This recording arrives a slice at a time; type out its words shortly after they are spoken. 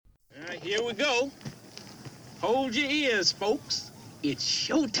Here we go. Hold your ears, folks. It's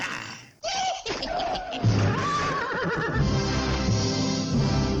showtime.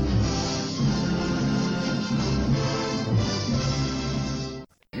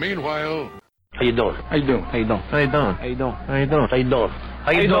 Meanwhile... How you doing? How you doing? How you doing? How you doing? How you doing? How you doing? How you doing?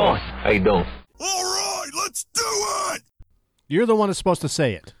 How you doing? How you doing? All right, let's do it! You're the one that's supposed to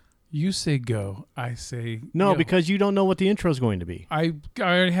say it. You say go. I say No, yo. because you don't know what the intro is going to be. I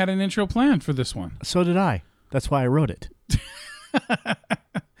had an intro planned for this one. So did I. That's why I wrote it.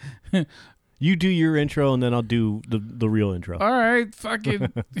 You do your intro, and then I'll do the real intro. All right,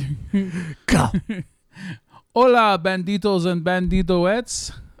 fucking. Go. Hola, banditos and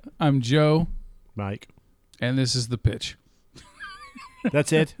banditoettes. I'm Joe, Mike. and this is the pitch.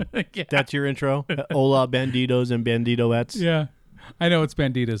 That's it? Yeah. That's your intro? Hola, banditos and banditoettes? Yeah. I know it's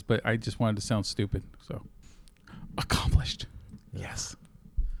banditas, but I just wanted to sound stupid. So, accomplished. Yes.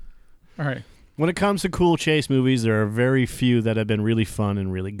 All right. When it comes to cool chase movies, there are very few that have been really fun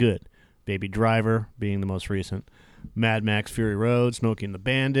and really good. Baby Driver being the most recent. Mad Max Fury Road, Smokey and the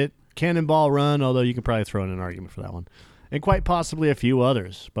Bandit, Cannonball Run, although you can probably throw in an argument for that one. And quite possibly a few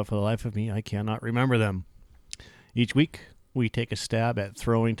others, but for the life of me, I cannot remember them. Each week, we take a stab at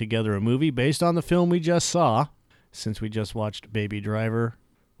throwing together a movie based on the film we just saw. Since we just watched Baby Driver,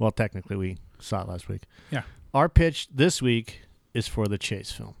 well, technically we saw it last week. Yeah. Our pitch this week is for the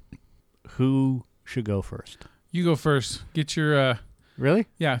chase film. Who should go first? You go first. Get your. Really?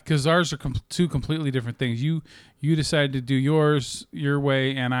 Yeah, because ours are two completely different things. You decided to do yours your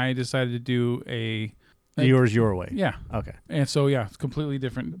way, and I decided to do a Yours your way. Yeah. Okay. And so, yeah, it's completely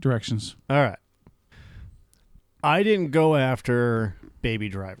different directions. All right. I didn't go after Baby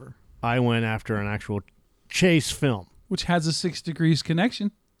Driver. I went after an actual chase film. Which has a 6 Degrees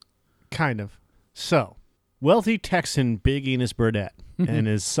connection. Kind of. So, wealthy Texan Big Enos Burdett and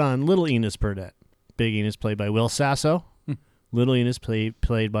his son Little Enos Burdett. Big Enos played by Will Sasso. Little Enos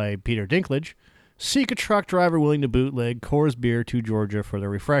played by Peter Dinklage. Seek a truck driver willing to bootleg Coors beer to Georgia for their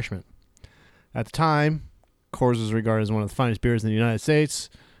refreshment. At the time, Coors was regarded as one of the finest beers in the United States,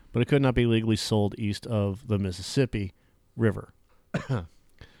 but it could not be legally sold east of the Mississippi River.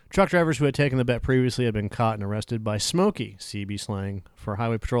 Truck drivers who had taken the bet previously had been caught and arrested by Smokey, CB slang for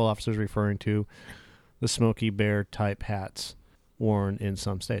highway patrol officers referring to the Smokey Bear type hats worn in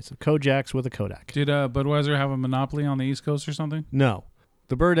some states. Kojaks with a Kodak. Did Budweiser have a monopoly on the East Coast or something? No.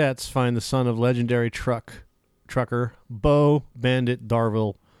 The Burdettes find the son of legendary trucker Bo Bandit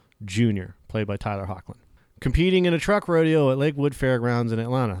Darville Jr., played by Tyler Hoechlin, competing in a truck rodeo at Lakewood Fairgrounds in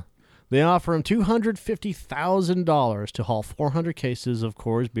Atlanta. They offer him $250,000 to haul 400 cases of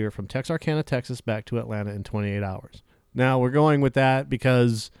Coors beer from Texarkana, Texas, back to Atlanta in 28 hours. Now, we're going with that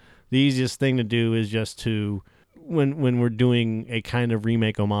because the easiest thing to do is just to, when we're doing a kind of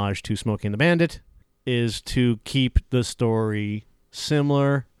remake homage to Smokey and the Bandit, is to keep the story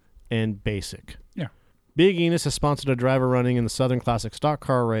similar and basic. Yeah. Big Enos has sponsored a driver running in the Southern Classic stock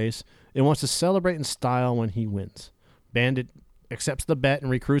car race and wants to celebrate in style when he wins. Bandit accepts the bet and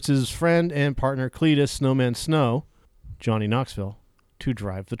recruits his friend and partner Cletus Snowman Snow, Johnny Knoxville, to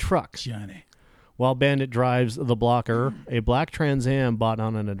drive the truck. Johnny. While Bandit drives the blocker, a black Trans Am bought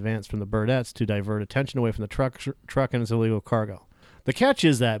on an advance from the Burdettes to divert attention away from the truck and its illegal cargo. The catch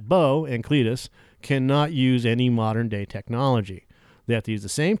is that Bo and Cletus cannot use any modern-day technology. They have to use the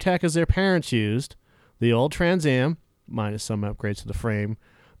same tech as their parents used, the old Trans Am, minus some upgrades to the frame,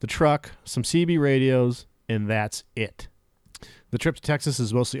 the truck, some CB radios, and that's it. The trip to Texas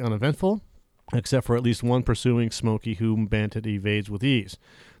is mostly uneventful, except for at least one pursuing Smokey whom Bandit evades with ease.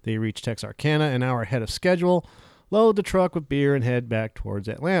 They reach Texarkana an hour ahead of schedule, load the truck with beer, and head back towards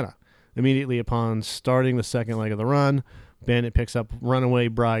Atlanta. Immediately upon starting the second leg of the run, Bandit picks up runaway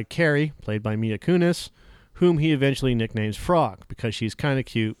bride Carrie, played by Mila Kunis, whom he eventually nicknames Frog because she's kind of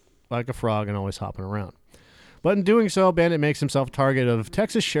cute, like a frog, and always hopping around. But in doing so, Bandit makes himself a target of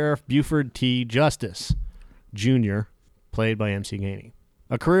Texas Sheriff Buford T. Justice, Jr., played by MC Gainey.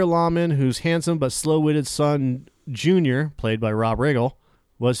 A career lawman whose handsome but slow-witted son, Junior, played by Rob Riggle,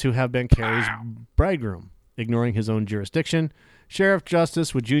 was to have been Carrie's bridegroom. Ignoring his own jurisdiction, Sheriff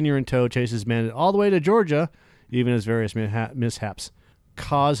Justice, with Junior in tow, chases Bandit all the way to Georgia, even as various mishaps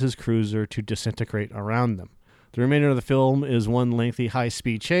cause his cruiser to disintegrate around them. The remainder of the film is one lengthy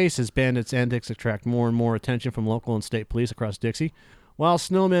high-speed chase as Bandit's antics attract more and more attention from local and state police across Dixie, while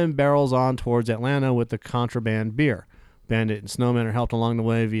Snowman barrels on towards Atlanta with the contraband beer. Bandit and Snowman are helped along the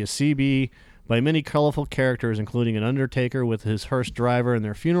way via CB by many colorful characters, including an undertaker with his hearse driver in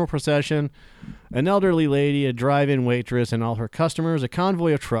their funeral procession, an elderly lady, a drive-in waitress, and all her customers, a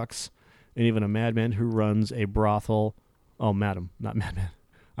convoy of trucks, and even a madman who runs a brothel. Oh, madam, not madman.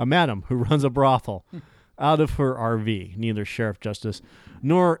 a madam who runs a brothel out of her RV. Neither Sheriff Justice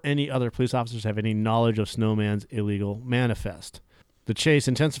nor any other police officers have any knowledge of Snowman's illegal manifest. The chase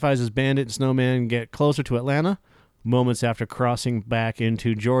intensifies as Bandit and Snowman get closer to Atlanta. Moments after crossing back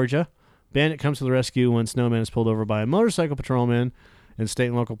into Georgia, Bandit comes to the rescue when Snowman is pulled over by a motorcycle patrolman, and state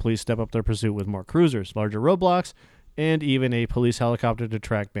and local police step up their pursuit with more cruisers, larger roadblocks, and even a police helicopter to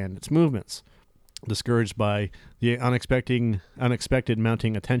track Bandit's movements. Discouraged by the unexpected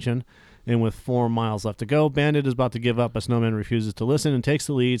mounting attention, and with 4 miles left to go, Bandit is about to give up, but Snowman refuses to listen and takes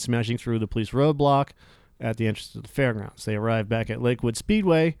the lead, smashing through the police roadblock at the entrance to the fairgrounds. They arrive back at Lakewood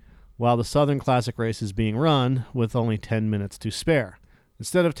Speedway while the Southern Classic race is being run with only 10 minutes to spare.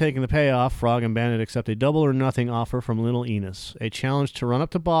 Instead of taking the payoff, Frog and Bandit accept a double or nothing offer from Little Enos, a challenge to run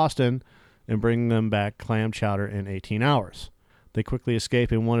up to Boston and bring them back clam chowder in 18 hours. They quickly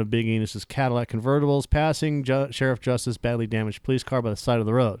escape in one of Big Enos's Cadillac convertibles, passing Sheriff Justice's badly damaged police car by the side of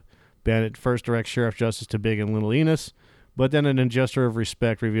the road. Bandit first directs Sheriff Justice to Big and Little Enos, but then an gesture of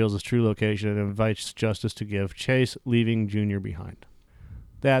respect reveals his true location and invites Justice to give chase, leaving Junior behind.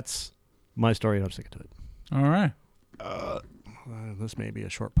 That's my story, and I'm sticking to it. All right. This may be a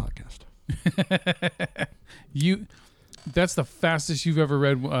short podcast. That's the fastest you've ever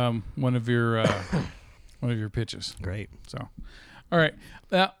read one of your pitches. Great. So, all right.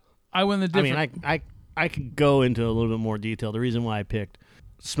 I went the different. I mean, I could go into a little bit more detail. The reason why I picked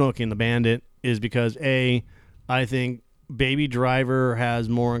Smokey and the Bandit is because I think Baby Driver has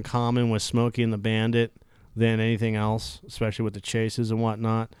more in common with Smokey and the Bandit than anything else, especially with the chases and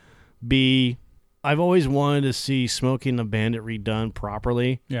whatnot. B, I've always wanted to see Smokey and the Bandit redone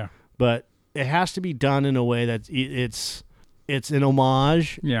properly. Yeah. But it has to be done in a way that it's an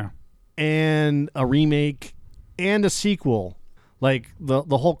homage. Yeah. And a remake and a sequel. Like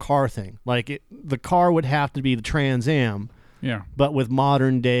the whole car thing. Like the car would have to be the Trans Am. Yeah. But with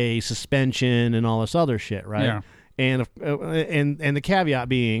modern day suspension and all this other shit, right? Yeah. And the caveat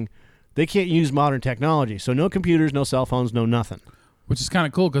being they can't use modern technology. So no computers, no cell phones, no nothing. Which is kind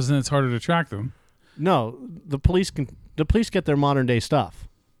of cool because then it's harder to track them. No, the police get their modern day stuff.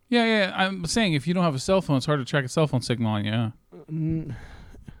 Yeah. I'm saying if you don't have a cell phone, it's hard to track a cell phone signal on you.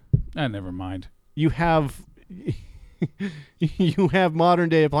 Never mind. You have modern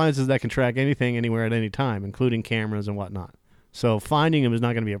day appliances that can track anything anywhere at any time, including cameras and whatnot. So finding them is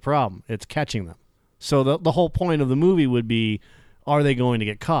not going to be a problem. It's catching them. So the whole point of the movie would be, are they going to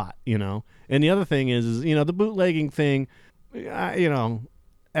get caught? You know. And the other thing is the bootlegging thing.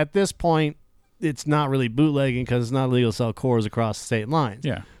 At this point, it's not really bootlegging because it's not illegal to sell cores across state lines.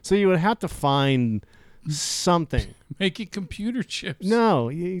 Yeah. So you would have to find something. Make it computer chips. No,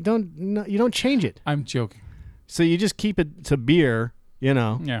 you don't. No, you don't change it. I'm joking. So you just keep it to beer.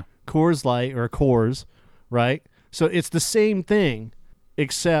 Yeah. Coors Light or Coors, right? So it's the same thing,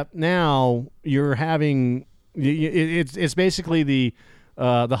 except now you're having it's basically the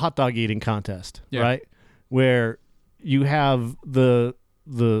hot dog eating contest, right? Where you have the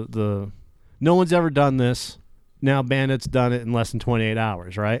no one's ever done this. Now Bandit's done it in less than 28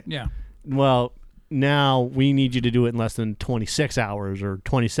 hours, right? Yeah. Well, now we need you to do it in less than 26 hours or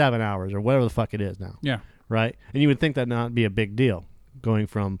 27 hours or whatever the fuck it is now. Yeah. Right? And you would think that not be a big deal going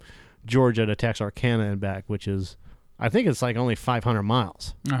from Georgia to Texarkana and back, which is, I think it's like only 500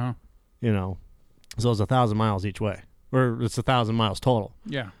 miles. Uh-huh. So it's 1,000 miles each way. Or it's 1,000 miles total.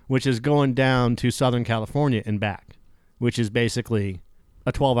 Yeah. Which is going down to Southern California and back, which is basically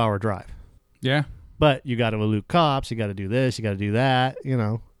a 12-hour drive. Yeah. But you got to elude cops, you got to do this, you got to do that,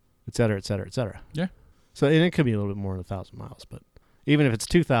 et cetera, et cetera, et cetera. Yeah. So and it could be a little bit more than 1,000 miles, but even if it's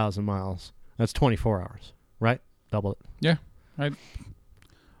 2,000 miles, that's 24 hours, right? Double it. Yeah. Right.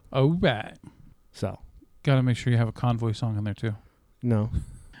 All right. So. Got to make sure you have a convoy song in there, too. No.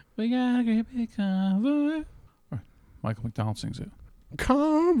 We got a great big convoy. Or Michael McDonald sings it.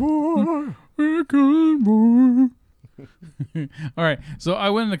 Convoy. Convoy. All right. So I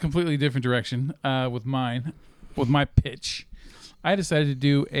went in a completely different direction with my pitch. I decided to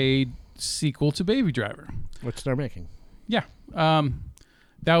do a sequel to Baby Driver. Which they're making. Yeah.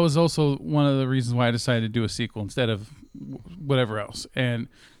 That was also one of the reasons why I decided to do a sequel instead of whatever else. And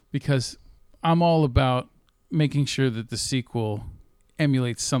because I'm all about making sure that the sequel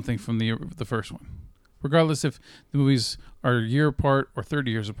emulates something from the first one. Regardless if the movies are a year apart or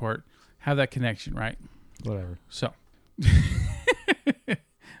 30 years apart, have that connection, right? Whatever. So.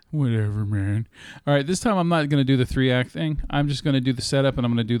 Whatever, man. All right, this time I'm not going to do the 3-act thing. I'm just going to do the setup, and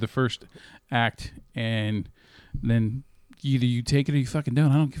I'm going to do the first act, and then either you take it or you fucking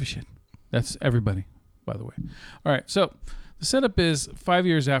don't. I don't give a shit. That's everybody, by the way. All right, so the setup is 5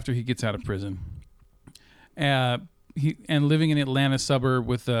 years after he gets out of prison. and living in Atlanta suburb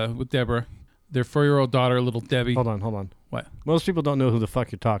with Deborah, their 4-year-old daughter, little Debbie. Hold on. What? Most people don't know who the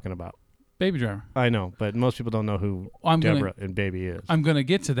fuck you're talking about. Baby Driver. I know, but most people don't know who Deborah and Baby is. I'm going to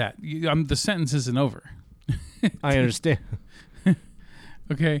get to that. The sentence isn't over. I understand.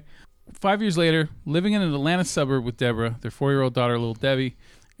 Okay. 5 years later, living in an Atlanta suburb with Deborah, their 4-year-old daughter, little Debbie,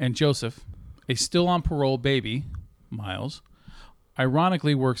 and Joseph, a still on parole baby, Miles,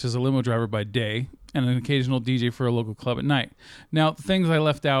 ironically works as a limo driver by day and an occasional DJ for a local club at night. Now, the things I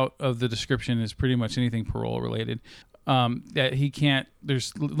left out of the description is pretty much anything parole related. That he can't,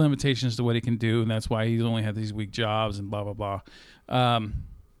 there's limitations to what he can do, and that's why he's only had these weak jobs and blah, blah, blah.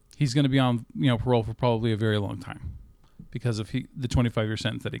 He's going to be on parole for probably a very long time because of the 25-year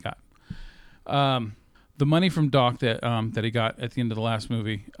sentence that he got. The money from Doc that he got at the end of the last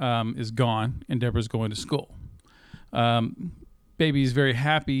movie is gone, and Deborah's going to school. Baby's very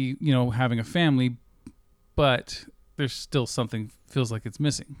happy, having a family, but there's still something feels like it's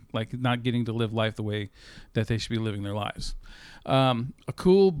missing, like not getting to live life the way that they should be living their lives. A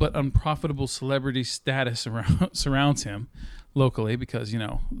cool but unprofitable celebrity status surrounds him locally because,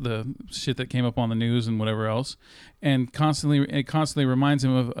 the shit that came up on the news and whatever else, and it constantly reminds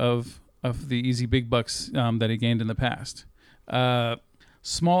him of the easy big bucks that he gained in the past.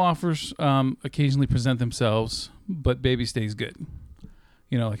 Small offers occasionally present themselves, but Baby stays good.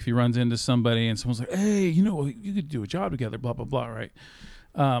 Like if he runs into somebody and someone's like, hey, you could do a job together, blah, blah, blah, right?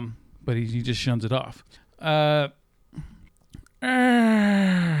 But he just shuns it off. All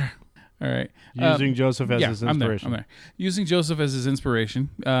right. Using Joseph as his inspiration. I'm there. Using Joseph as his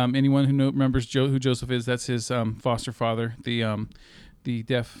inspiration. Anyone who remembers who Joseph is, that's his foster father, the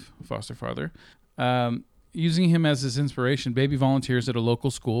deaf foster father. Using him as his inspiration, Baby volunteers at a local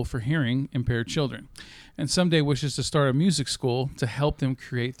school for hearing impaired children, and someday wishes to start a music school to help them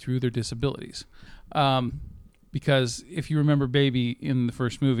create through their disabilities. Because if you remember Baby in the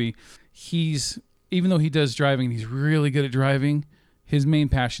first movie, even though he does driving, he's really good at driving, his main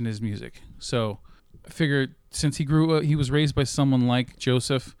passion is music. So I figured since he was raised by someone like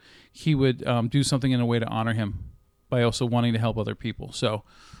Joseph, he would do something in a way to honor him by also wanting to help other people. So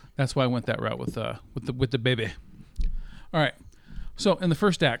that's why I went that route with the baby. All right. So in the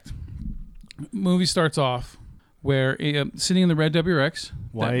first act, movie starts off where sitting in the red WRX.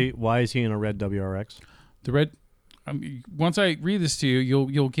 Why is he in a red WRX? The red. Once I read this to you,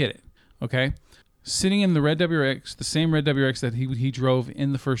 you'll get it. Okay. Sitting in the red WRX, the same red WRX that he drove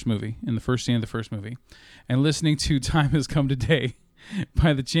in the first movie, in the first scene of the first movie, and listening to "Time Has Come Today"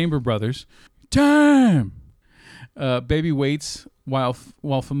 by the Chamber Brothers. Time. Baby waits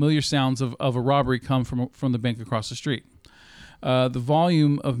while familiar sounds of a robbery come from the bank across the street. The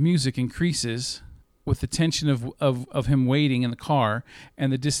volume of music increases with the tension of him waiting in the car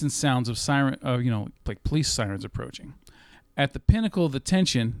and the distant sounds of siren, like police sirens approaching. At the pinnacle of the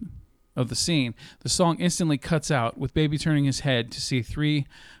tension of the scene, the song instantly cuts out with Baby turning his head to see 3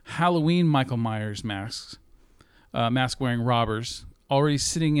 Halloween Michael Myers mask-wearing robbers already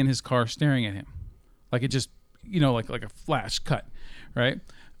sitting in his car staring at him. Like it just, like a flash cut, right?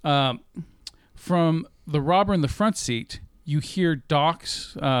 From the robber in the front seat, you hear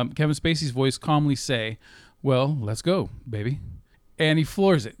Doc's, Kevin Spacey's voice calmly say, well, let's go, baby. And he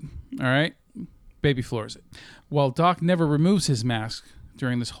floors it, all right? Baby floors it. While Doc never removes his mask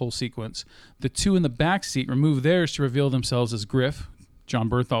during this whole sequence, the 2 in the back seat remove theirs to reveal themselves as Griff, John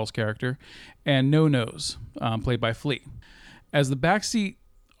Bernthal's character, and No Nose, played by Flea. As the back seat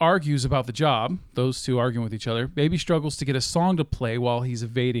argues about the job, those 2 arguing with each other, Baby struggles to get a song to play while he's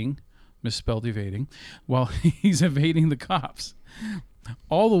misspelled evading, while he's evading the cops.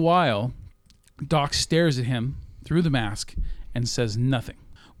 All the while, Doc stares at him through the mask and says nothing.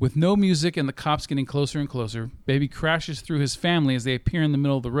 With no music and the cops getting closer and closer, Baby crashes through his family as they appear in the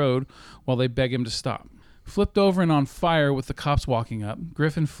middle of the road while they beg him to stop. Flipped over and on fire with the cops walking up,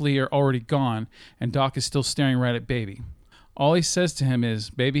 Griff and Flea are already gone, and Doc is still staring right at Baby. All he says to him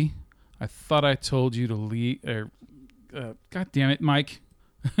is, baby, I thought I told you to leave. God damn it, Mike.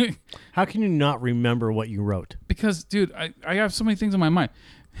 How can you not remember what you wrote? Because, dude, I have so many things on my mind.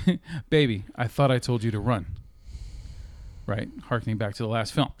 Baby, I thought I told you to run. Right? Harkening back to the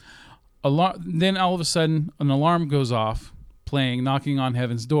last film. Then all of a sudden, an alarm goes off playing Knocking on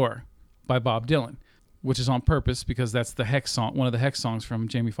Heaven's Door by Bob Dylan, which is on purpose because that's the Hex song, one of the Hex songs from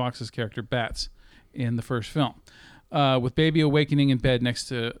Jamie Foxx's character Bats in the first film. With Baby awakening in bed next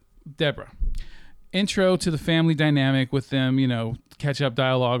to Deborah. Intro to the family dynamic with them, catch-up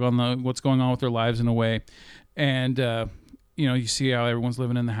dialogue on what's going on with their lives in a way. And, you see how everyone's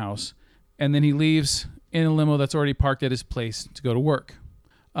living in the house. And then he leaves in a limo that's already parked at his place to go to work.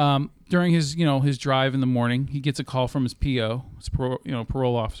 During his drive in the morning, he gets a call from his PO, his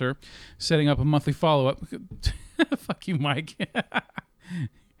parole officer, setting up a monthly follow-up. Fuck you, Mike.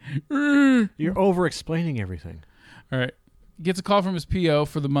 You're over-explaining everything. All right. Gets a call from his PO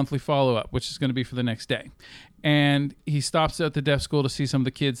for the monthly follow-up, which is going to be for the next day. And he stops at the deaf school to see some of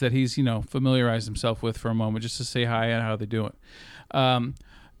the kids that he's, familiarized himself with for a moment, just to say hi and how they're doing.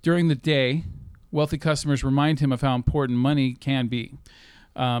 During the day, wealthy customers remind him of how important money can be,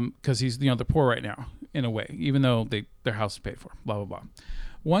 because he's, they're poor right now, in a way, even though their house is paid for, blah, blah, blah.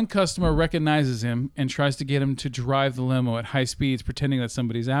 One customer recognizes him and tries to get him to drive the limo at high speeds, pretending that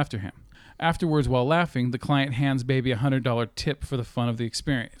somebody's after him. Afterwards, while laughing, the client hands Baby a $100 tip for the fun of the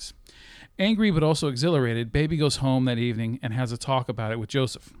experience. Angry but also exhilarated, Baby goes home that evening and has a talk about it with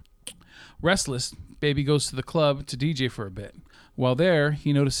Joseph. Restless, Baby goes to the club to DJ for a bit. While there,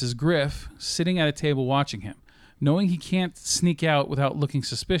 he notices Griff sitting at a table watching him. Knowing he can't sneak out without looking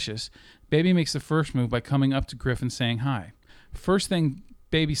suspicious, Baby makes the first move by coming up to Griff and saying hi. First thing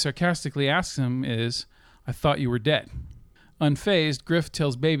Baby sarcastically asks him is, "I thought you were dead." Unfazed, Griff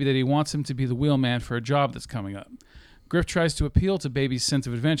tells Baby that he wants him to be the wheelman for a job that's coming up. Griff tries to appeal to Baby's sense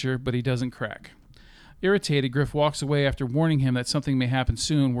of adventure, but he doesn't crack. Irritated, Griff walks away after warning him that something may happen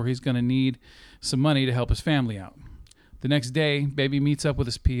soon where he's going to need some money to help his family out. The next day, Baby meets up with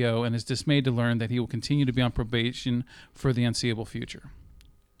his PO and is dismayed to learn that he will continue to be on probation for the unseeable future.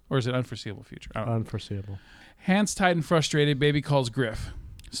 Or is it unforeseeable future? I don't know. Unforeseeable. Hands tied and frustrated, Baby calls Griff.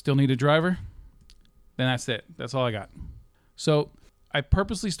 "Still need a driver?" Then that's it. That's all I got. So I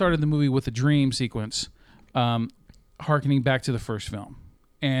purposely started the movie with a dream sequence, hearkening back to the first film.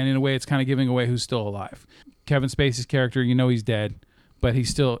 And in a way, it's kind of giving away who's still alive. Kevin Spacey's character, he's dead, but he's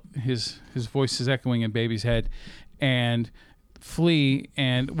still, his voice is echoing in Baby's head. And Flea,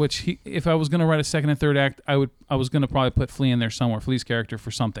 if I was going to write a second and third act, I was going to probably put Flea in there somewhere, Flea's character,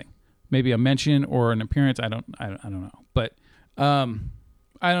 for something. Maybe a mention or an appearance. I don't know. But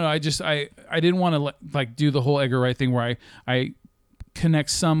I don't know. I didn't want to do the whole Edgar Wright thing where I connect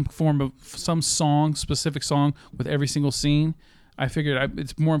some specific song with every single scene. I figured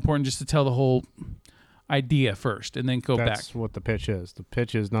it's more important just to tell the whole idea first and then go back. That's what the pitch is. The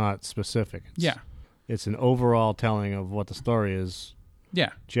pitch is not specific. Yeah. It's an overall telling of what the story is.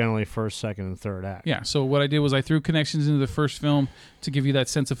 Yeah. Generally first, second, and third act. Yeah. So what I did was I threw connections into the first film to give you that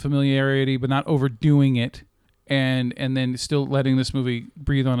sense of familiarity, but not overdoing it. And then still letting this movie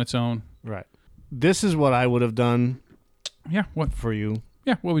breathe on its own. Right. This is what I would have done. Yeah. What for you?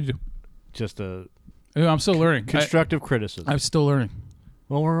 Yeah. What would you do? Just a. I'm still learning. Constructive criticism. I'm still learning.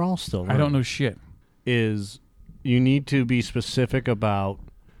 Well, we're all still learning. I don't know shit. Is you need to be specific about.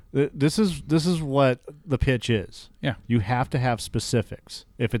 This is what the pitch is. Yeah. You have to have specifics.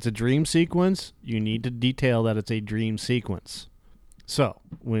 If it's a dream sequence, you need to detail that it's a dream sequence. So,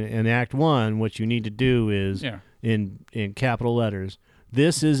 in Act 1, what you need to do is, in capital letters,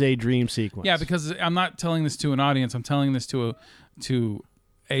 this is a dream sequence. Yeah, because I'm not telling this to an audience. I'm telling this to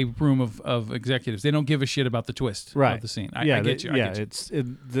a room of executives. They don't give a shit about the twist of the scene. I get you. I get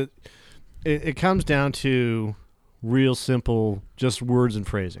you. It comes down to real simple, just words and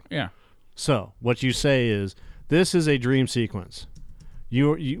phrasing. Yeah. So, what you say is, this is a dream sequence.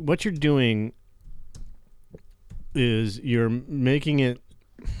 What you're doing is you're making it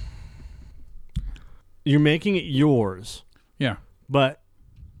yours. Yeah. But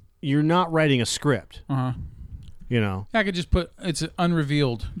you're not writing a script. Uh-huh. I could just put it's an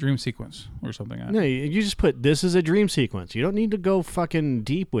unrevealed dream sequence or something. No, you just put this is a dream sequence. You don't need to go fucking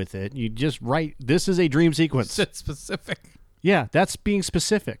deep with it. You just write this is a dream sequence. It's specific. Yeah, that's being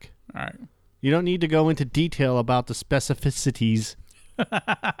specific. All right. You don't need to go into detail about the specificities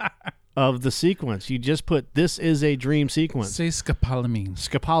of the sequence. You just put this is a dream sequence. Say scopolamine.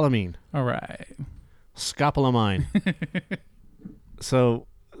 Scopolamine. All right. Scopolamine. So,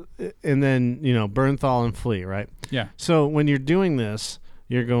 and then, Bernthal and Flea, right? Yeah. So when you're doing this,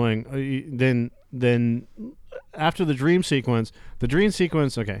 you're going, then after the dream sequence,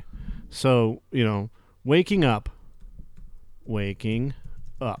 okay. So, waking up,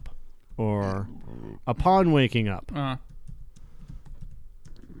 or upon waking up. Uh-huh.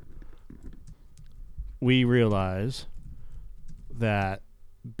 We realize that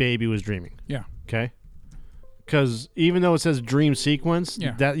Baby was dreaming. Yeah. Okay? Because even though it says dream sequence,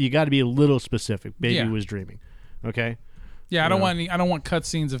 that you got to be a little specific. Baby was dreaming. Okay? Yeah, I don't want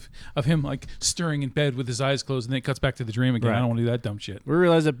cutscenes of him like stirring in bed with his eyes closed and then it cuts back to the dream again. Right. I don't want to do that dumb shit. We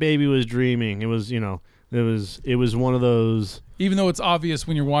realized that Baby was dreaming. It was, it was one of those. Even though it's obvious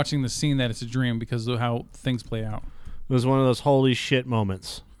when you're watching the scene that it's a dream because of how things play out. It was one of those holy shit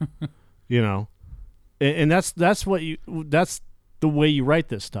moments. And that's the way you write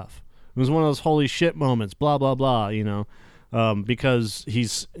this stuff. It was one of those holy shit moments, blah, blah, blah, because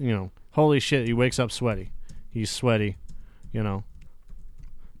he's, holy shit, he wakes up sweaty. He's sweaty,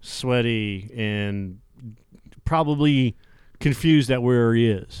 sweaty and probably confused at where he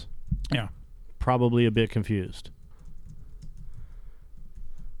is. Yeah. Probably a bit confused.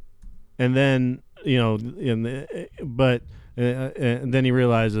 And then, and then he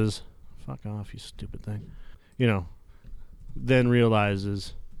realizes, fuck off, you stupid thing. Then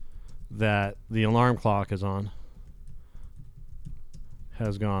realizes that the alarm clock is on,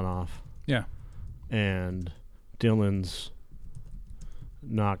 has gone off. Yeah. And Dylan's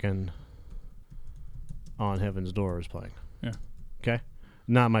knocking on Heaven's Door is playing. Yeah. Okay?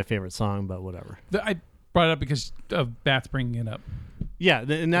 Not my favorite song, but whatever. I brought it up because of Bats bringing it up. Yeah,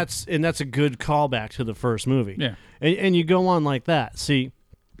 and that's a good callback to the first movie. Yeah. And you go on like that. See,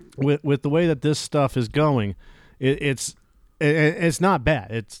 with the way that this stuff is going, it's not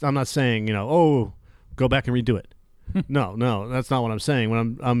bad. I'm not saying, go back and redo it. No, that's not what I'm saying.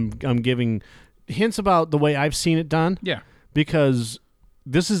 When I'm giving hints about the way I've seen it done. Yeah. Because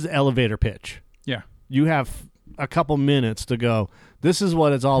this is the elevator pitch. Yeah. You have a couple minutes to go, this is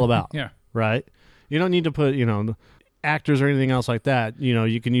what it's all about. Yeah. Right? You don't need to put, actors or anything else like that.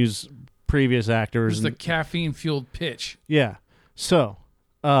 You can use previous actors. This is the caffeine-fueled pitch. Yeah. So,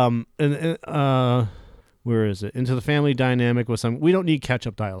 where is it? Into the family dynamic with some. We don't need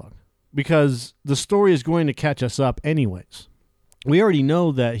catch-up dialogue because the story is going to catch us up anyways. We already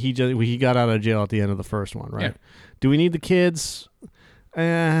know that he got out of jail at the end of the first one, right? Yeah. Do we need the kids?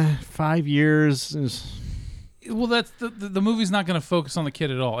 5 years is. Well, that's the movie's not going to focus on the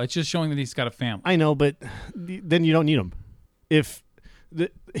kid at all. It's just showing that he's got a family. I know, but then you don't need them.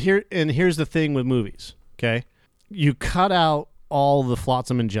 Here's the thing with movies, okay? You cut out all the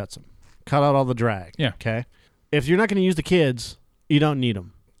flotsam and jetsam. Cut out all the drag. Yeah. Okay? If you're not going to use the kids, you don't need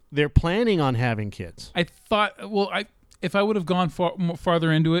them. They're planning on having kids. I thought, if I would have gone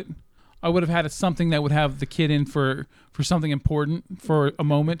farther into it, I would have had something that would have the kid in for something important for a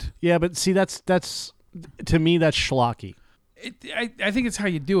moment. Yeah, but see, that's to me, that's schlocky. I think it's how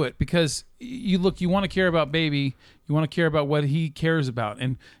you do it because you want to care about baby, you want to care about what he cares about,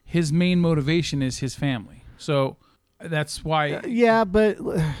 and his main motivation is his family. So that's why. Yeah, but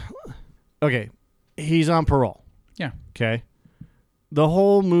okay, he's on parole. Yeah. Okay. The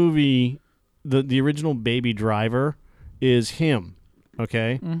whole movie, the original Baby Driver, is him.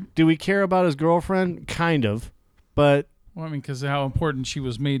 Okay. Mm-hmm. Do we care about his girlfriend? Kind of, but. Well, I mean, because of how important she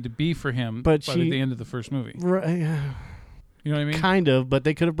was made to be for him by the end of the first movie. Right. You know what I mean? Kind of, but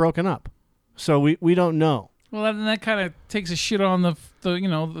they could have broken up. So we don't know. Well, that kind of takes a shit on the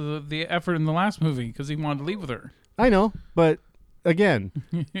effort in the last movie because he wanted to leave with her. I know, but again,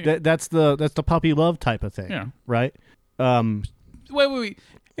 that's the puppy love type of thing. Yeah. Right? Wait.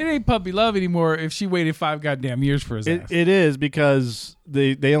 It ain't puppy love anymore if she waited 5 goddamn years for his ass. It is because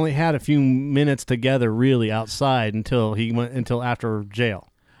they only had a few minutes together really outside until after jail.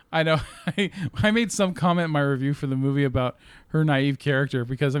 I know. I made some comment in my review for the movie about her naive character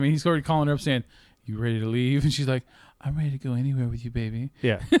because, he's already calling her up saying, "You ready to leave?" And she's like, "I'm ready to go anywhere with you, baby."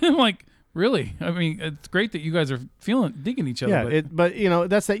 Yeah. I'm like, really? It's great that you guys are digging each other. Yeah, but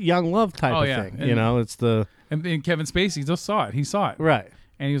that's that young love type of thing. And, it's the... And Kevin Spacey just saw it. He saw it. Right.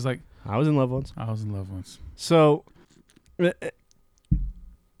 And he was like, I was in love once. So,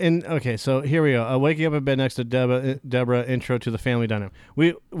 so here we go. Waking up in bed next to Deborah, intro to the family dynamic.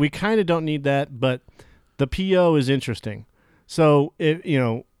 We kind of don't need that, but the PO is interesting. So,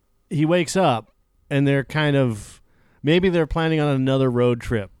 he wakes up and they're kind of, maybe they're planning on another road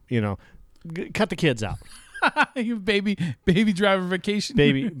trip, cut the kids out. baby driver vacation.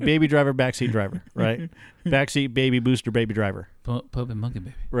 baby driver, backseat driver, right? Backseat baby booster baby driver. Puppy monkey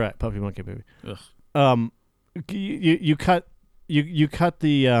baby. Right, puppy monkey baby. Ugh. You cut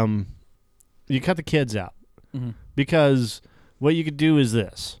the kids out because what you could do is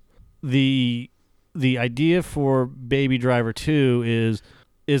this. The idea for Baby Driver 2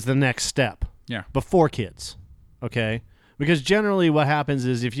 is the next step. Yeah. Before kids. Okay? Because generally what happens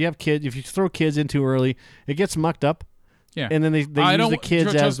is if you throw kids in too early, it gets mucked up. Yeah. And then they use the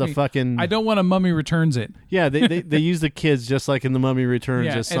kids as the fucking... I don't want a Mummy Returns it. Yeah, they use the kids just like in the Mummy Returns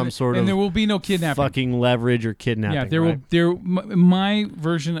as some sort of... And there will be no kidnapping. Fucking leverage or kidnapping. Yeah, my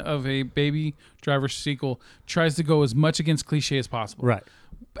version of a Baby Driver sequel tries to go as much against cliche as possible. Right.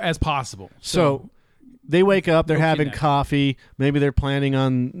 As possible. So they wake up, they're having coffee, maybe they're planning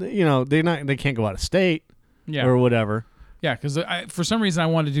on, they can't go out of state or whatever. Yeah, because for some reason I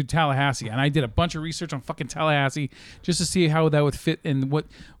wanted to do Tallahassee, and I did a bunch of research on fucking Tallahassee just to see how that would fit and what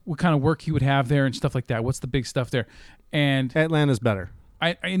kind of work he would have there and stuff like that. What's the big stuff there? And Atlanta's better.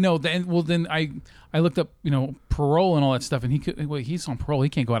 I know. Then I looked up, parole and all that stuff, and he's on parole. He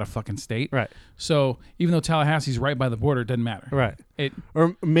can't go out of fucking state. Right. So even though Tallahassee's right by the border, it doesn't matter. Right.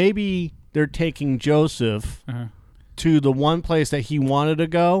 Or maybe they're taking Joseph to the one place that he wanted to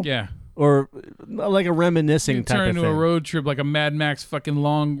go. Yeah. Or like a reminiscing You type turn of into thing. a road trip, like a Mad Max fucking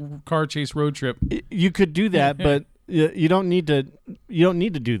long car chase road trip. You could do that, but you don't need to. You don't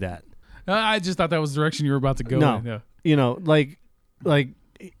need to do that. I just thought that was the direction you were about to go. No. Yeah. Like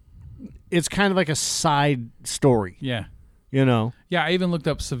it's kind of like a side story. Yeah. Yeah, I even looked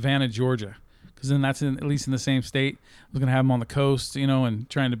up Savannah, Georgia, because then that's at least in the same state. I was gonna have them on the coast, and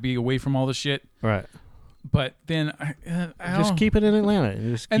trying to be away from all the shit. Right. But then I Just keep it in Atlanta.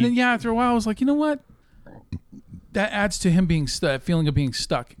 then after a while, I was like, you know what? That adds to him being feeling of being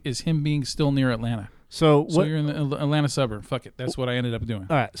stuck. Is him being still near Atlanta? So So you're in the Atlanta suburb. Fuck it. That's what I ended up doing.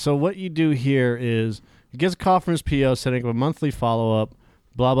 All right. So what you do here is he gets a call from his PO setting up a monthly follow up.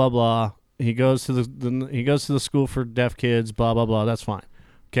 Blah blah blah. He goes to the school for deaf kids. Blah blah blah. That's fine.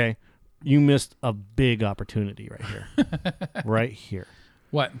 Okay. You missed a big opportunity right here. Right here.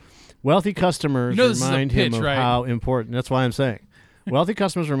 What? Wealthy customers this is a remind him pitch, of right? how important. That's why I'm saying. Wealthy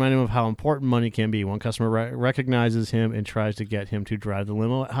customers remind him of how important money can be. One customer recognizes him and tries to get him to drive the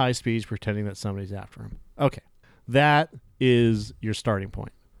limo at high speeds, pretending that somebody's after him. Okay. That is your starting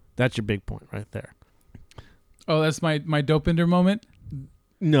point. That's your big point right there. Oh, that's my Dopinder moment.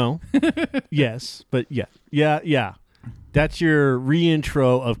 No. Yes, but yeah. That's your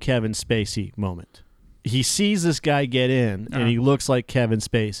reintro of Kevin Spacey moment. He sees this guy get in, and he looks like Kevin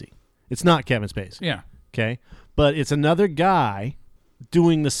Spacey. It's not Kevin Spacey. Yeah. Okay? But it's another guy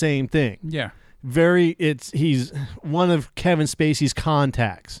doing the same thing. Yeah. He's one of Kevin Spacey's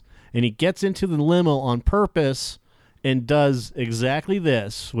contacts, and he gets into the limo on purpose and does exactly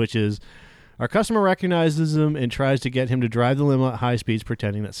this, which is our customer recognizes him and tries to get him to drive the limo at high speeds,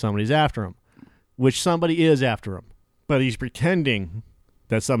 pretending that somebody's after him, which somebody is after him, but he's pretending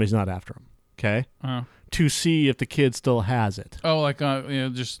that somebody's not after him. Okay, to see if the kid still has it. Oh, like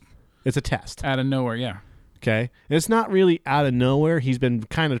just It's a test. out of nowhere. Yeah. Okay, and it's not really out of nowhere. He's been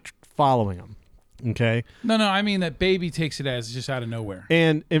kind of following him. Okay, No, I mean that baby takes it as just out of nowhere.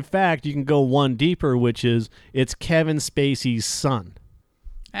 and in fact, you can go one deeper, which is it's Kevin Spacey's son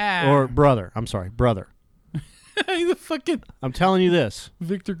or brother. I'm sorry, brother. the fucking I'm telling you this.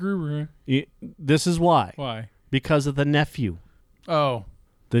 Victor Gruber. This is why. Why? Because of the nephew. Oh,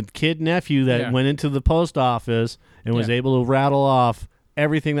 The kid nephew that Yeah. went into the post office and was Yeah. able to rattle off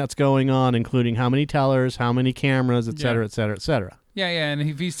everything that's going on, including how many tellers, how many cameras, et cetera, Yeah. et cetera, et cetera. yeah. And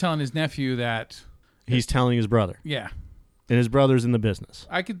if he's telling his nephew that, He's telling his brother, yeah, and his brother's in the business.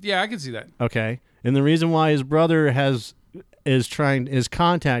 I could see that. Okay, and the reason why his brother is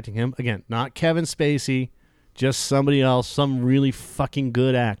contacting him again, not Kevin Spacey, just somebody else, some really fucking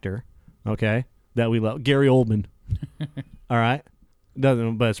good actor. Okay, that we love, Gary Oldman. All right,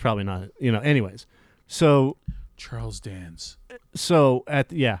 doesn't, but it's probably not. Anyways, so Charles Dance.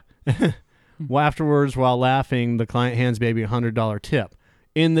 well, afterwards, while laughing, the client hands baby $100 tip.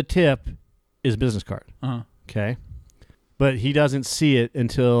 In the tip is a business card. Uh-huh. Okay, but he doesn't see it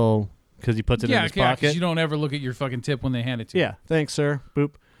because he puts it in his Yeah, pocket. because you don't ever look at your fucking tip when they hand it to you. Yeah, thanks, sir.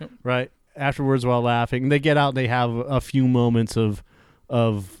 Boop. Yep. Right. Afterwards, while laughing, they get out. And they have a few moments of,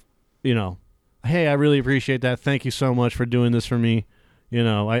 hey, I really appreciate that. Thank you so much for doing this for me.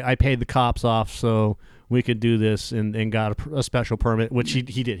 I paid the cops off so we could do this, and got a special permit, which he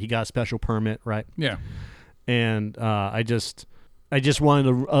did. He got a special permit, right? Yeah. And I just wanted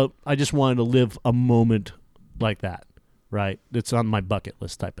to live a moment like that. Right, it's on my bucket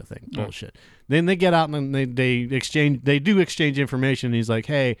list type of thing. Bullshit. Then they get out and they do exchange information. And he's like,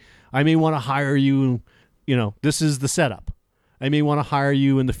 "Hey, I may want to hire you. This is the setup. I may want to hire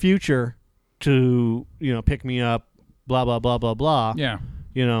you in the future to pick me up. Blah blah blah blah blah. Yeah.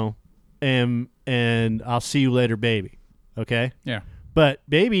 And I'll see you later, baby. Okay. Yeah. But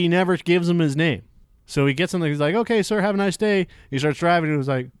baby never gives him his name. So he gets him. He's like, "Okay, sir, have a nice day." He starts driving and was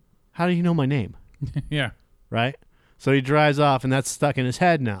like, "How do you know my name?" Yeah. Right. So he drives off, and that's stuck in his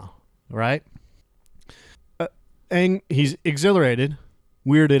head now, right? And he's exhilarated,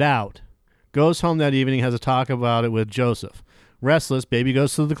 weirded out, goes home that evening, has a talk about it with Joseph. Restless, baby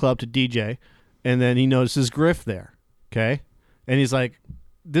goes to the club to DJ, and then he notices Griff there, okay? And he's like,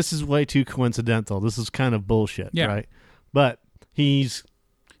 this is way too coincidental. This is kind of bullshit, Yeah. right? But he's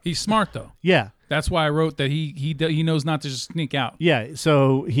smart, though. yeah. That's why I wrote that he knows not to just sneak out. Yeah,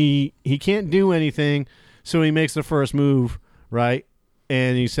 so he can't do anything So he makes the first move, right?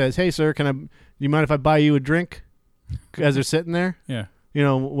 And he says, "Hey, sir, you mind if I buy you a drink?" As they're sitting there, Yeah. you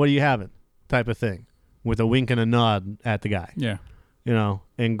know, what are you having? Type of thing, with a wink and a nod at the guy. Yeah. You know,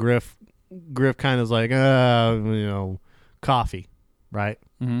 and Griff kind of is like, coffee, right?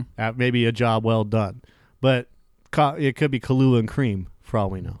 Mm-hmm. Maybe a job well done, but it could be Kahlua and cream for all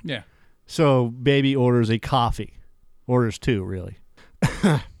we know. Yeah. So Baby orders a coffee, orders two really,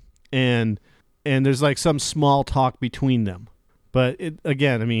 and there's like some small talk between them, but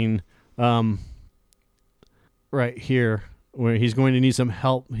again, I mean, right here where he's going to need some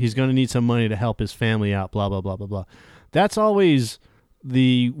help, he's going to need some money to help his family out. Blah blah blah blah blah. That's always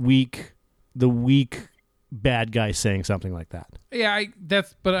the weak bad guy saying something like that. Yeah, I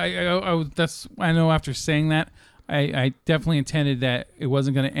know after saying that, I definitely intended that it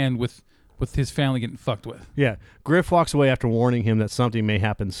wasn't going to end with his family getting fucked with. Yeah. Griff walks away after warning him that something may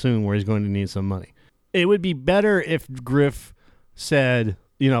happen soon where he's going to need some money. It would be better if Griff said,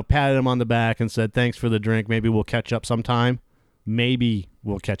 patted him on the back and said, "Thanks for the drink. Maybe we'll catch up sometime." Maybe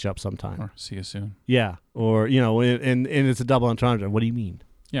we'll catch up sometime. Or see you soon. Yeah. Or, and it's a double entendre. What do you mean?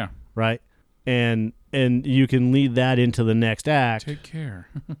 Yeah. Right? And you can lead that into the next act. Take care.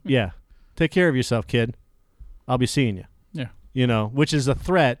 Yeah. Take care of yourself, kid. I'll be seeing you. Yeah. Which is a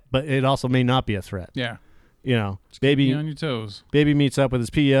threat, but it also may not be a threat. Yeah. Just baby keep me on your toes. Baby meets up with his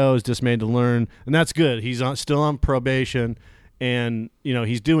PO, is dismayed to learn, and that's good. He's still on probation, and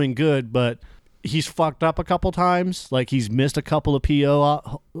he's doing good, but he's fucked up a couple times. Like he's missed a couple of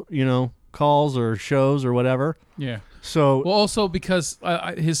PO, calls or shows or whatever. Yeah. So well, also because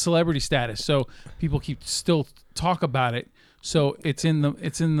his celebrity status, so people keep still talk about it. So it's in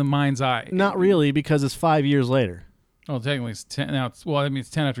the mind's eye. Not really, because it's 5 years later. Oh, technically it's 10 now. It's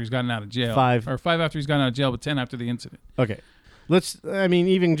 10 after he's gotten out of jail. 5 after he's gotten out of jail, but 10 after the incident. Okay,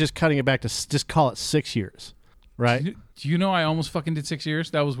 even just cutting it back to just call it 6 years, right? Do you know I almost fucking did 6 years?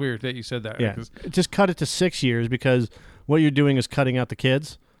 That was weird that you said that. Yeah, just cut it to 6 years because what you're doing is cutting out the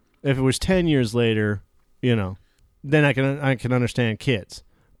kids. If it was 10 years later, then I can understand kids.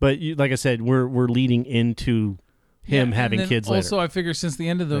 But like I said, we're leading into him having kids later. Also, I figure since the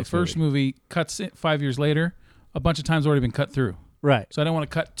end of the first movie cuts 5 years later, a bunch of time's already been cut through. Right. So I don't want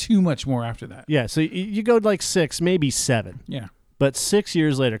to cut too much more after that. Yeah, so you go like 6, maybe 7. Yeah. But 6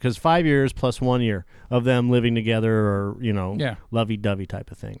 years later, because 5 years plus 1 year of them living together or, lovey-dovey type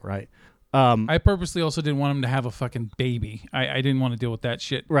of thing, right? I purposely also didn't want him to have a fucking baby. I didn't want to deal with that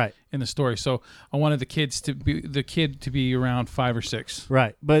shit in the story. So I wanted the kid to be around 5 or 6.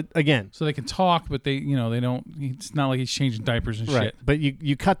 Right. But again, so they can talk, but they don't. It's not like he's changing diapers and shit. But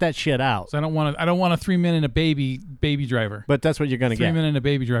you cut that shit out. So I don't want a 3 men and a baby driver. But that's what you're going to get. 3 men and a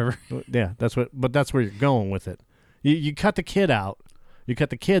baby driver. Yeah, that's where you're going with it. You cut the kid out. You cut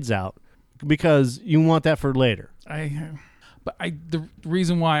the kids out because you want that for later. But the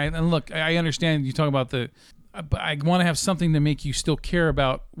reason why, and look, I understand you talk about but I want to have something to make you still care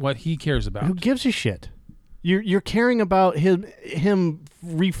about what he cares about. Who gives a shit? You're caring about him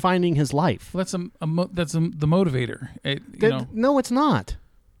refining his life. Well, that's the motivator. No, it's not,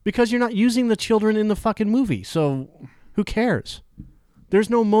 because you're not using the children in the fucking movie. So who cares?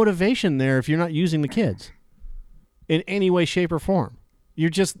 There's no motivation there if you're not using the kids in any way, shape, or form. They're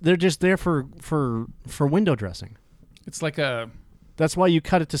just there for window dressing. It's like that's why you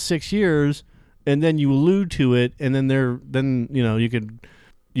cut it to 6 years, and then you allude to it, and then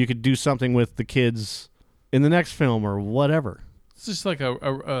you could do something with the kids in the next film or whatever. It's just like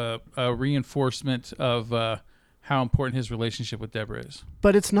a reinforcement of how important his relationship with Deborah is.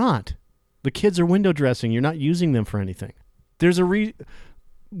 But it's not. The kids are window dressing. You're not using them for anything. There's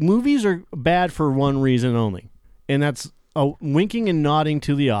movies are bad for one reason only, and that's winking and nodding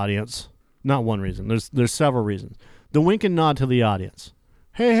to the audience. Not one reason. There's several reasons. The wink and nod to the audience.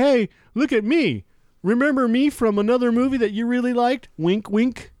 Hey, look at me. Remember me from another movie that you really liked? Wink,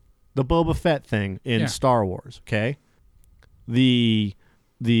 wink. The Boba Fett thing in Star Wars, okay? The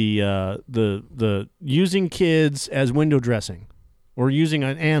using kids as window dressing or using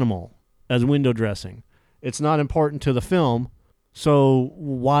an animal as window dressing. It's not important to the film, so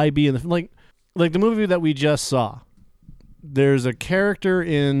why be in the like the movie that we just saw. There's a character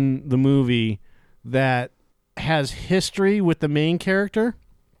in the movie that has history with the main character,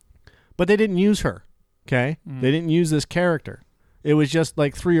 but they didn't use her. Okay? They didn't use this character. It was just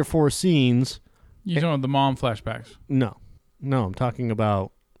like 3 or 4 scenes. You talking about the mom flashbacks? No, I'm talking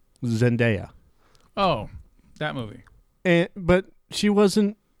about Zendaya. Oh, that movie. But she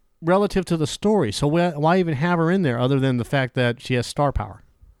wasn't relative to the story, so why even have her in there other than the fact that she has star power?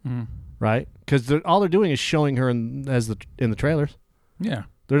 Right? Because all they're doing is showing her in the trailers. Yeah.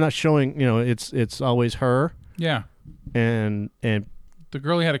 They're not showing, it's always her Yeah. and The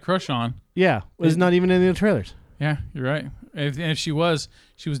girl he had a crush on. yeah, it's not even in the trailers. Yeah, you're right. If she was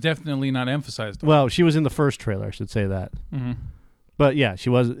definitely not emphasized. Well, she was in the first trailer, I should say that. Mm-hmm. But yeah, she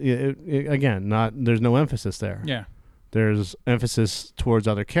was again, there's no emphasis there. Yeah. There's emphasis towards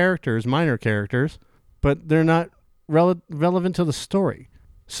other characters, minor characters, but they're not relevant to the story.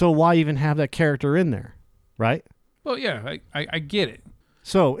 So why even have that character in there, right? Well, yeah, I get it.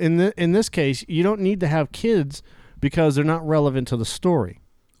 So in this case, you don't need to have kids because they're not relevant to the story.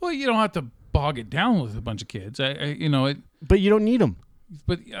 Well, you don't have to bog it down with a bunch of kids. But you don't need them.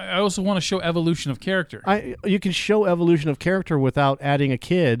 But I also want to show evolution of character. You can show evolution of character without adding a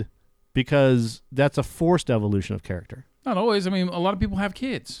kid because that's a forced evolution of character. Not always. I mean, a lot of people have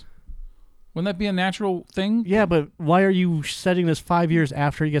kids. Wouldn't that be a natural thing? Yeah, but why are you setting this 5 years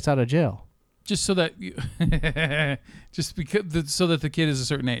after he gets out of jail? Just so that so that the kid is a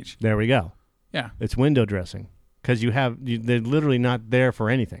certain age. There we go. Yeah. It's window dressing because they're literally not there for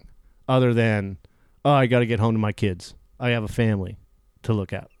anything other than, oh, I got to get home to my kids. I have a family to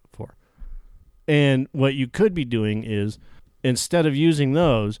look out for. And what you could be doing is instead of using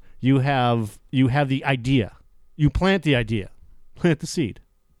those, you have the idea. You plant the idea, plant the seed,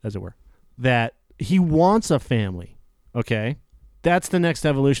 as it were, that he wants a family. Okay? That's the next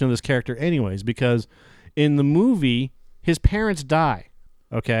evolution of this character anyways, because in the movie, his parents die.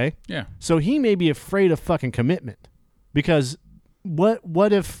 Okay? Yeah. So he may be afraid of fucking commitment. Because what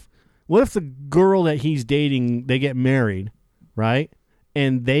if the girl that he's dating, they get married, right?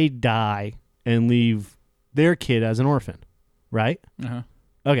 And they die and leave their kid as an orphan, right? Uh-huh.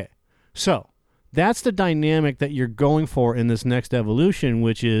 Okay. So that's the dynamic that you're going for in this next evolution,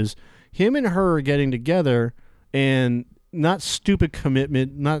 which is him and her getting together and not stupid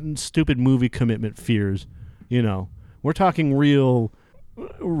commitment, not stupid movie commitment fears. We're talking real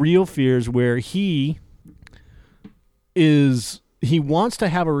fears where he wants to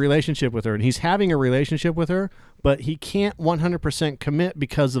have a relationship with her and he's having a relationship with her, but he can't 100% commit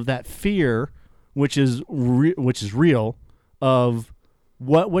because of that fear, which is real, of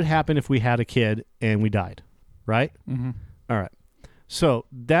what would happen if we had a kid and we died, right? Mm-hmm. All right. So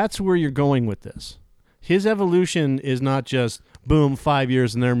that's where you're going with this. His evolution is not just, boom, 5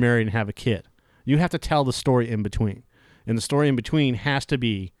 years and they're married and have a kid. You have to tell the story in between. And the story in between has to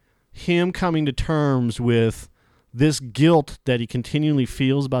be him coming to terms with this guilt that he continually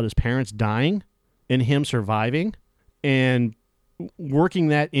feels about his parents dying and him surviving and working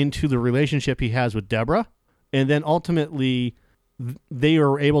that into the relationship he has with Deborah. And then ultimately they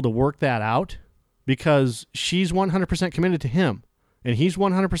are able to work that out because she's 100% committed to him and he's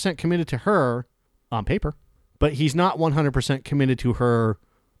 100% committed to her on paper, but he's not 100% committed to her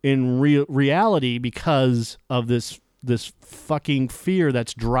in reality because of this fucking fear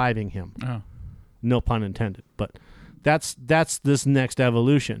that's driving him. Oh. No pun intended, but that's this next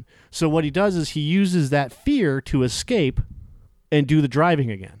evolution. So what he does is he uses that fear to escape and do the driving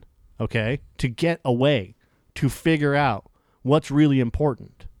again, okay? To get away, to figure out what's really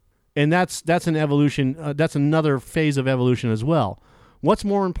important. And that's an evolution, that's another phase of evolution as well. What's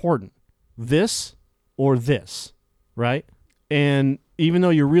more important, this or this, right? And even though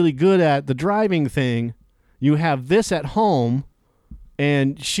you're really good at the driving thing, you have this at home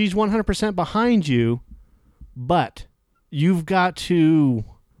and she's 100% behind you, but you've got to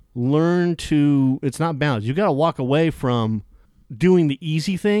learn to, it's not balanced. You've got to walk away from doing the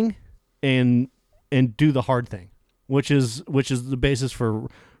easy thing and do the hard thing, which is the basis for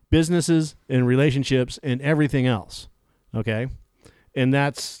businesses and relationships and everything else. Okay? And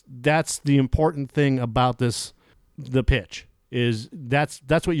that's the important thing about the pitch is that's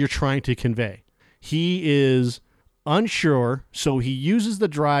what you're trying to convey. He is unsure, so he uses the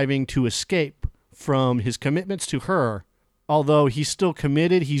driving to escape from his commitments to her. Although he's still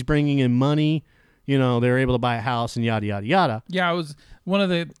committed, he's bringing in money. They're able to buy a house and yada yada yada. Yeah, one of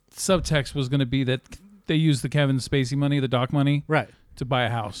the subtext was going to be that they use the Kevin Spacey money, the doc money, Right. to buy a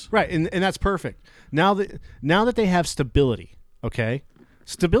house. Right, and that's perfect. Now that they have stability, okay?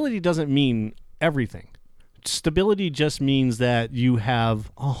 Stability doesn't mean everything. Stability just means that you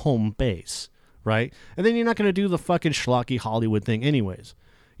have a home base, right? And then you're not going to do the fucking schlocky Hollywood thing anyways.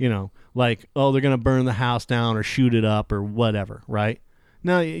 Like, oh, they're going to burn the house down or shoot it up or whatever, right?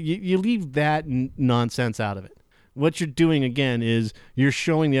 No, you leave that nonsense out of it. What you're doing, again, is you're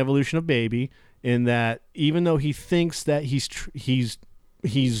showing the evolution of Baby in that even though he thinks that he's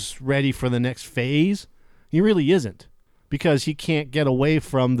ready for the next phase, he really isn't because he can't get away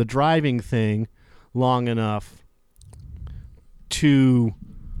from the driving thing long enough to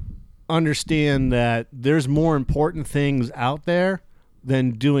understand that there's more important things out there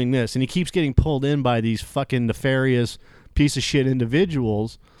than doing this. And he keeps getting pulled in by these fucking nefarious piece of shit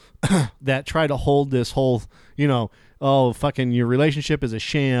individuals that try to hold this whole, oh, fucking your relationship is a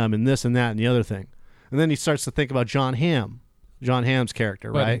sham and this and that and the other thing. And then he starts to think about John Hamm's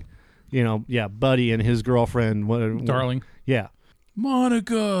character, Buddy. right? Buddy and his girlfriend. Darling. Yeah.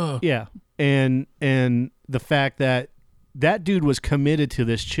 Monica. Yeah. And the fact that dude was committed to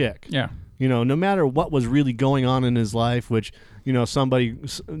this chick. Yeah. No matter what was really going on in his life, which,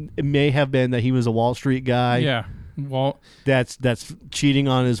 it may have been that he was a Wall Street guy. Yeah. That's cheating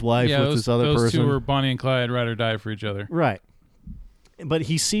on his wife with this other those person. two were Bonnie and Clyde, ride or die for each other. Right. But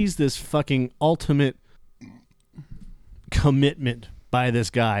he sees this fucking ultimate commitment by this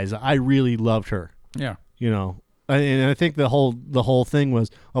guy. I really loved her. Yeah. And I think the whole thing was,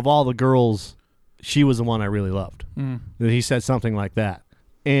 of all the girls, she was the one I really loved. He said something like that.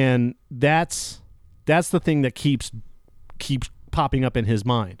 And that's the thing that keeps popping up in his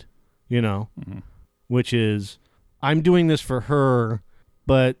mind, which is, I'm doing this for her,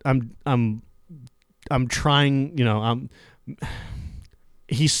 but I'm trying,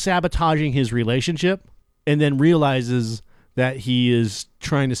 he's sabotaging his relationship and then realizes that he is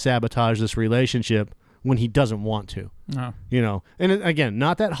trying to sabotage this relationship when he doesn't want to. No. And again,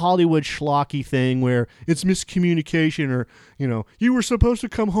 not that Hollywood schlocky thing where it's miscommunication or, you were supposed to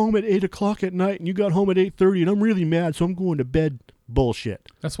come home at 8:00 at night and you got home at 8:30 and I'm really mad, so I'm going to bed. Bullshit.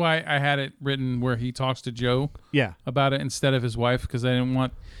 That's why I had it written where he talks to Joe about it instead of his wife, because I didn't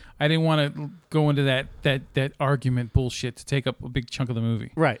want to go into that argument bullshit to take up a big chunk of the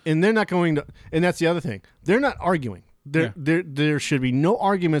movie. Right. And they're not going to, and that's the other thing. They're not arguing. There should be no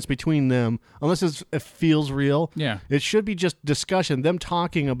arguments between them unless it feels real. Yeah. It should be just discussion, them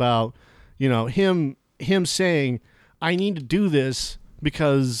talking about, him saying, I need to do this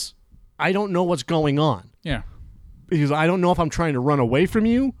because I don't know what's going on. Yeah. Because I don't know if I'm trying to run away from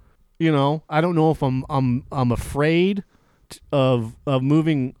you. I don't know if I'm afraid of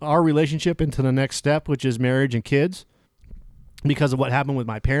moving our relationship into the next step, which is marriage and kids, because of what happened with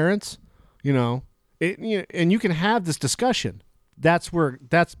my parents. And you can have this discussion. That's where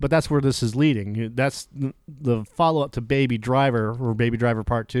this is leading. That's the follow up to Baby Driver or Baby Driver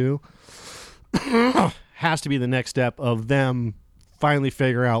Part 2 has to be the next step of them finally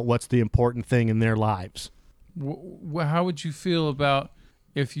figuring out what's the important thing in their lives. How would you feel about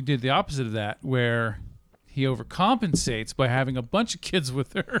if you did the opposite of that, where he overcompensates by having a bunch of kids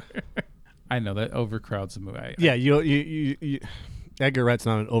with her? I know that overcrowds the movie. You Edgar Wright's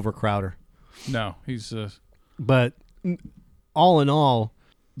not an overcrowder. No, he's. But all in all,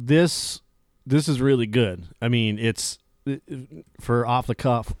 this is really good. I mean, it's for off the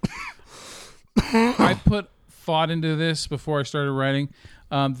cuff. I put thought into this before I started writing.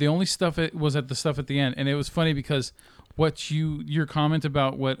 The only stuff was at the stuff at the end, and it was funny because your comment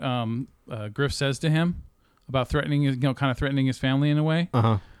about what Griff says to him about threatening, kind of threatening his family in a way.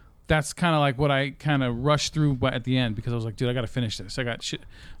 Uh-huh. That's kind of like what I kind of rushed through at the end because I was like, dude, I got to finish this. I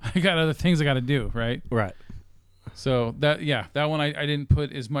got other things I got to do, right? Right. So that one I didn't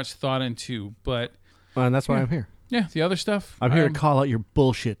put as much thought into, but and that's why I'm here. Yeah, the other stuff. I'm here to call out your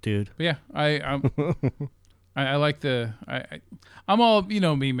bullshit, dude. But yeah, I like I'm all,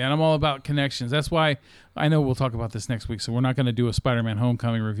 me, man. I'm all about connections. That's why I know we'll talk about this next week. So we're not going to do a Spider-Man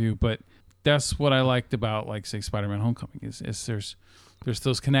Homecoming review, but that's what I liked about, like, say, Spider-Man Homecoming is there's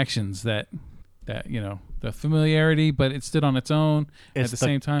those connections that the familiarity, but it stood on its own at the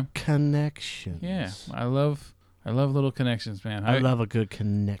same time. Connections. Yeah, I love little connections, man. I love a good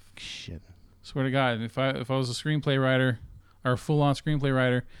connection. Swear to God, if I was a screenplay writer or a full-on screenplay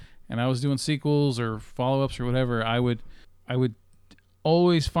writer, and I was doing sequels or follow-ups or whatever, I would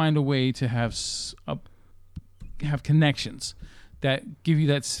always find a way to have connections that give you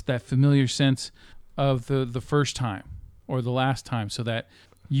that familiar sense of the first time or the last time, so that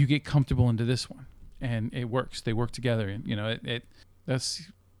you get comfortable into this one and it works. They work together, and that's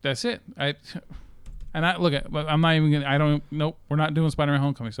it. I'm not even gonna. Nope. We're not doing Spider-Man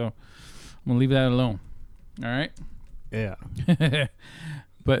Homecoming, so I'm gonna leave that alone. All right. Yeah.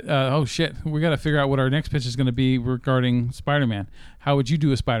 But oh shit, we got to figure out what our next pitch is going to be regarding Spider-Man. How would you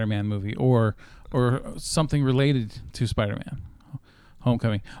do a Spider-Man movie, or something related to Spider-Man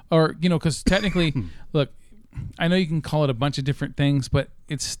Homecoming, or because technically, look, I know you can call it a bunch of different things, but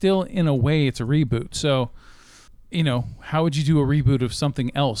it's still, in a way, it's a reboot. So, how would you do a reboot of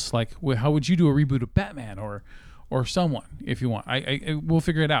something else? Like, how would you do a reboot of Batman or someone, if you want? We'll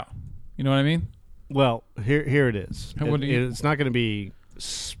figure it out. You know what I mean? Well, here it is. It's not going to be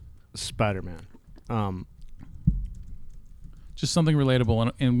Spider-Man. Just something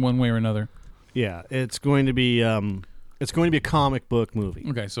relatable in one way or another. Yeah, it's going to be It's going to be a comic book movie.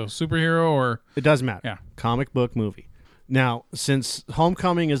 Okay, so superhero or It doesn't matter. Yeah. Comic book movie. Now, since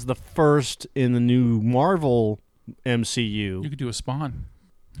Homecoming is the first in the new Marvel MCU, you could do a Spawn.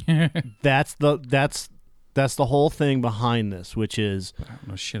 that's the whole thing behind this, which is I don't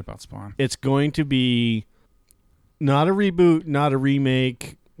know shit about Spawn. it's going to be not a reboot, not a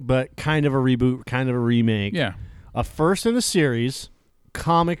remake, but kind of a reboot, kind of a remake. Yeah, A first in a series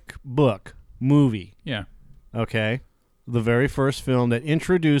comic book movie. yeah. Okay. The very first film that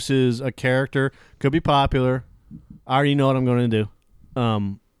introduces a character, could be popular. I already know what I'm going to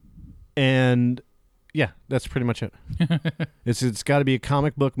do. And yeah, that's pretty much it. It's got to be a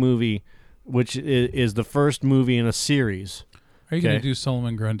comic book movie, which is the first movie in a series. Are you going Okay. to do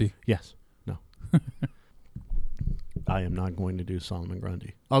Solomon Grundy? Yes. No. I am not going to do Solomon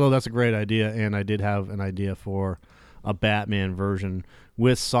Grundy. Although that's a great idea, and I did have an idea for a Batman version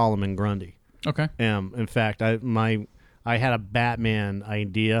with Solomon Grundy. Okay. In fact, I had a Batman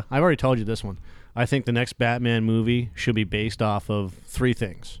idea. I've already told you this one. I think the next Batman movie should be based off of three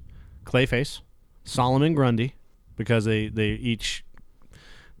things: Clayface, Solomon Grundy, because they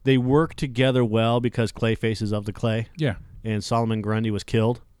work together well because Clayface is of the clay, Yeah. and Solomon Grundy was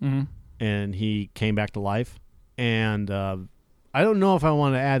killed, Mm-hmm. and he came back to life. And I don't know if I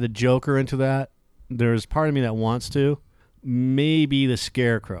want to add the Joker into that. There's part of me that wants to. Maybe the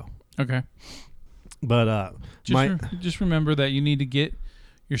Scarecrow. Okay. But Just remember that you need to get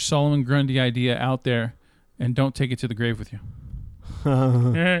your Solomon Grundy idea out there, and don't take it to the grave with you.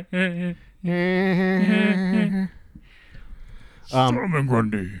 Solomon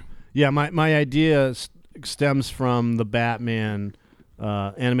Grundy. Yeah, my idea stems from the Batman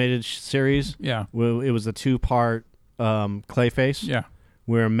animated series. Yeah. Well, it was a 2-part Clayface. Yeah.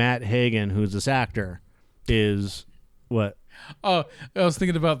 Where Matt Hagen, who's this actor, is what? Oh, I was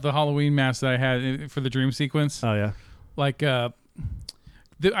thinking about the Halloween mask that I had for the dream sequence. Oh yeah. Like,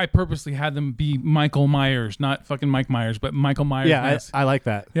 I purposely had them be Michael Myers, not fucking Mike Myers, but Michael Myers. Yeah, mask. I like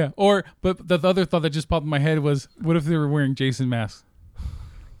that. Yeah. But the other thought that just popped in my head was, what if they were wearing Jason masks?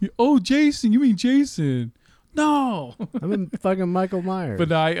 Oh, Jason, you mean Jason? No. I'm in fucking Michael Myers.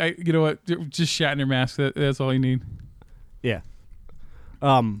 But I you know what? Just Shatner mask. That's all you need. yeah.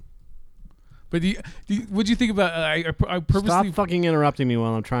 But what'd you think about? I purposely Stop fucking interrupting me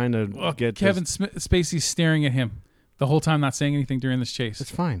while I'm trying to get Kevin this. Spacey staring at him the whole time, not saying anything during this chase. It's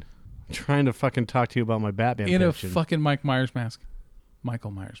fine. I'm trying to fucking talk to you about my Batman In a fiction. fucking Mike Myers mask.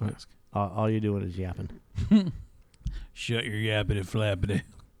 Michael Myers mask. All you're doing is yapping. Shut your yappity flappity.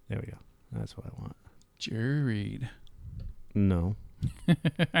 There we go. That's what I want. Jerry Reed. No.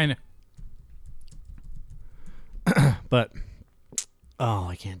 I know. But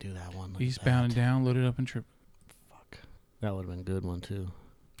I can't do that one. Look at Eastbound and that. down, loaded up and trip. Fuck. That would have been a good one too.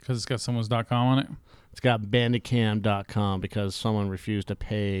 Because it's got someone's.com on it. It's got bandicam.com because someone refused to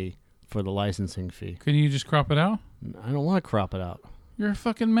pay for the licensing fee. Can you just crop it out? I don't want to crop it out. You're a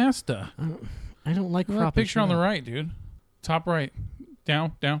fucking master. I don't like Look at that cropping picture shit on the out. right, dude. Top right.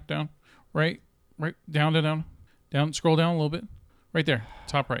 Down. Right. Down. Scroll down a little bit. Right there.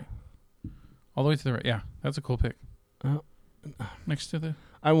 Top right. All the way to the right. Yeah, that's a cool pic. Oh. Next to the...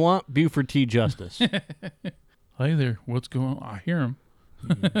 I want Buford T. Justice. Hi there. What's going on? I hear him.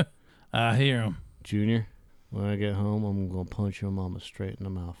 I hear him. Junior, when I get home, I'm going to punch your mama straight in the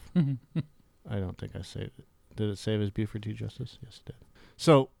mouth. I don't think I saved it. Did it save as Buford T. Justice? Yes, it did.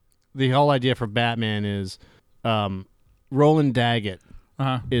 So the whole idea for Batman is Roland Daggett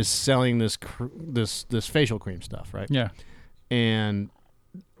Uh-huh. is selling this facial cream stuff, right? Yeah. And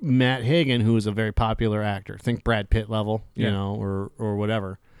Matt Hagen, who is a very popular actor, think Brad Pitt level, you Yeah. know, or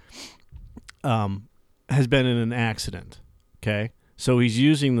whatever, has been in an accident. Okay, so he's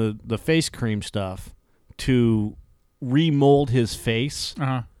using the face cream stuff to remold his face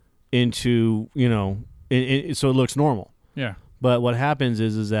Uh-huh. into, you know, so it looks normal. Yeah. But what happens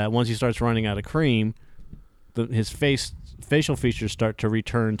is that once he starts running out of cream, his facial features start to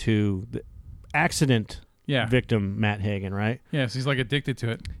return to the accident Yeah. victim Matt Hagen, right? Yes, he's like addicted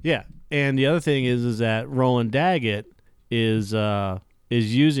to it. Yeah, and the other thing is that Roland Daggett is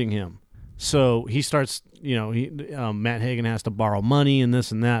using him, so he starts. You know, Matt Hagen has to borrow money and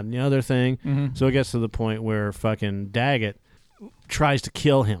this and that and the other thing. Mm-hmm. So it gets to the point where fucking Daggett tries to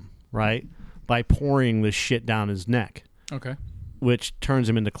kill him, right, by pouring this shit down his neck, Okay. which turns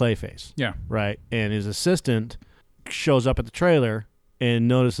him into Clayface, Yeah. right? And his assistant shows up at the trailer and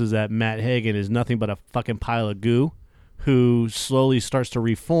notices that Matt Hagen is nothing but a fucking pile of goo who slowly starts to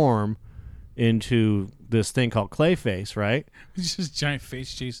reform into this thing called Clayface, right? He's just a giant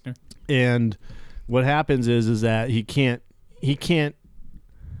face chaser. And what happens is that he can't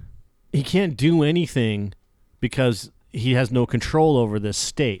do anything because he has no control over this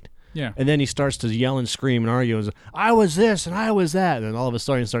state. Yeah. And then he starts to yell and scream and argue. And I was this and I was that. And then all of a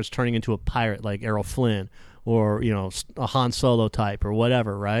sudden he starts turning into a pirate like Errol Flynn or, a Han Solo type or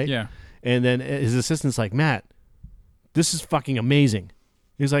whatever, right? Yeah. And then his assistant's like, Matt, this is fucking amazing.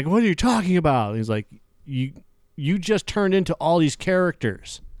 He's like, what are you talking about? And he's like, you just turned into all these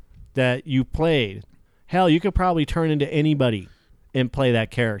characters that you played. Hell, you could probably turn into anybody and play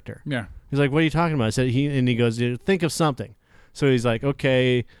that character. Yeah. He's like, what are you talking about? I said, he goes, think of something. So he's like,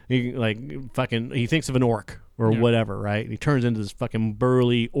 okay, he thinks of an orc or whatever, right? And he turns into this fucking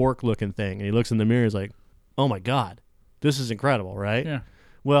burly orc looking thing, and he looks in the mirror. He's like, oh my god, this is incredible, right? Yeah.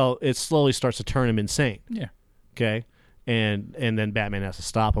 Well, it slowly starts to turn him insane. Yeah. Okay, and then Batman has to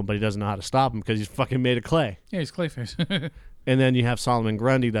stop him, but he doesn't know how to stop him because he's fucking made of clay. Yeah, he's Clayface. And then you have Solomon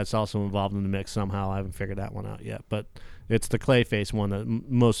Grundy that's also involved in the mix somehow. I haven't figured that one out yet, but it's the Clayface one that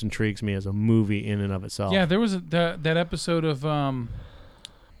most intrigues me as a movie in and of itself. Yeah, there was that episode of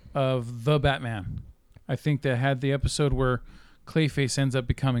The Batman. I think that had the episode where Clayface ends up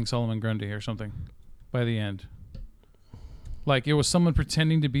becoming Solomon Grundy or something by the end. Like it was someone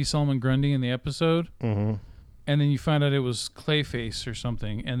pretending to be Solomon Grundy in the episode, and then you find out it was Clayface or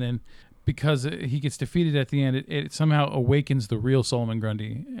something, and then because he gets defeated at the end, it somehow awakens the real Solomon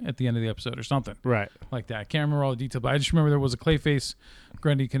Grundy at the end of the episode or something. Right. Like that. I can't remember all the detail, but I just remember there was a Clayface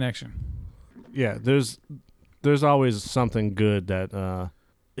Grundy connection. Yeah, there's always something good that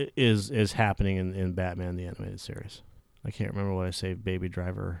is happening in Batman the Animated Series. I can't remember what I saved Baby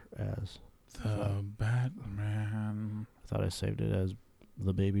Driver as. The Batman. I thought I saved it as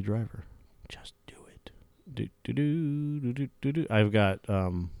The Baby Driver. Just do it. Do do do do do do do. I've got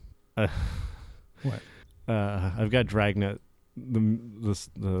What? I've got Dragnet,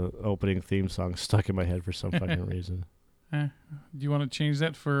 the opening theme song stuck in my head for some fucking reason. Do you want to change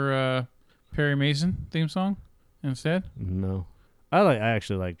that for Perry Mason theme song instead? No, I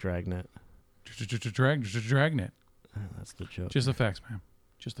actually like Dragnet. Dragnet. That's the joke. Just the facts, man.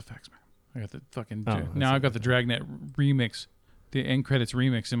 Just the facts, man. I got the fucking. Oh, now I got the Dragnet remix, the end credits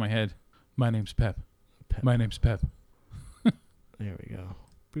remix in my head. My name's Pep. My name's Pep. There we go.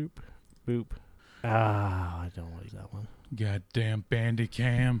 Boop, boop. Ah, I don't like that one. Goddamn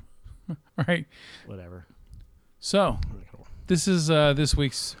Bandicam. All right. Whatever. So, this is this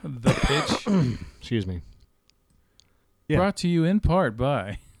week's The Pitch. Excuse me. Yeah. Brought to you in part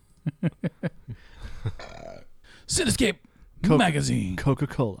by Cinescape Magazine.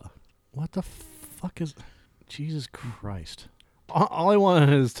 Coca-Cola. What the fuck is... Jesus Christ. All I want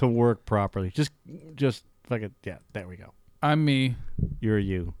is to work properly. Just fucking... Yeah, there we go. I'm me. You're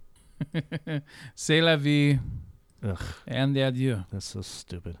you. C'est la vie. Ugh, And adieu. that's so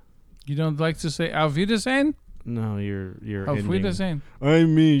stupid. You don't like to say Auf Wiedersehen? No, you're Auf ending. Wiedersehen.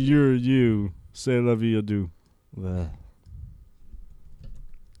 I'm me, you're you. C'est la vie à deux. Ugh.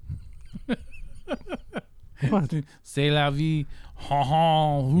 What? C'est la vie. Ha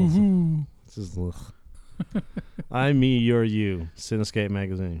ha. Hoo hoo. This is ugh. I'm me, you're you. Cinescape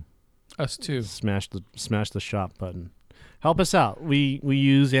Magazine. Us too. Smash the shop button. Help us out. We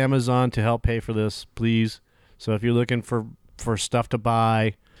use Amazon to help pay for this, please. So if you're looking for stuff to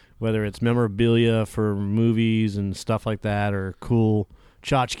buy, whether it's memorabilia for movies and stuff like that, or cool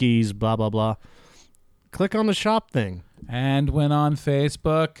tchotchkes, blah blah blah, click on the shop thing. And when on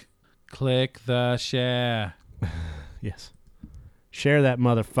Facebook, click the share. Yes. Share that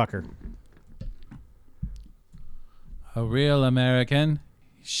motherfucker. A real American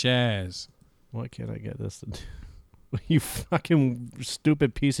shares. Why can't I get this to do? You fucking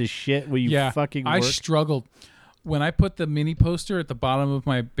stupid piece of shit. Will you fucking work? I struggled. When I put the mini poster at the bottom of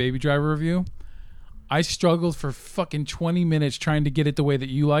my Baby Driver review, I struggled for fucking 20 minutes trying to get it the way that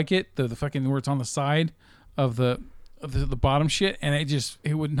you like it, the fucking where it's on the side of the bottom shit, and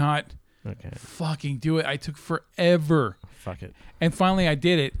it would not fucking do it. I took forever. Fuck it. And finally I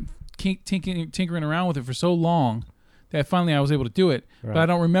did it, tinkering around with it for so long that finally I was able to do it. Right. But I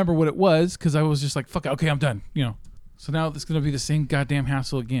don't remember what it was because I was just like, fuck it, okay, I'm done. So now it's going to be the same goddamn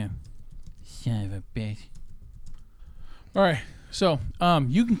hassle again. Son of a bitch. All right. So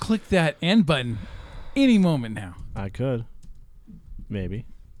you can click that end button any moment now. I could. Maybe.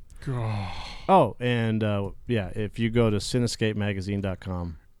 Oh, and if you go to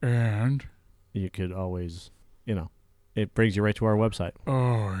cinescapemagazine.com, And? you could always, it brings you right to our website.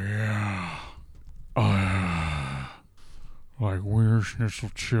 Oh, yeah. Like Wiener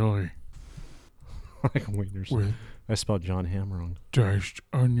Schnitzel chili Like wieners. with I spelled John Hamm wrong. diced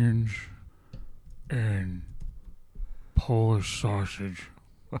onions and Polish sausage.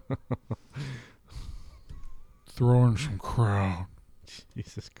 Throw in some kraut.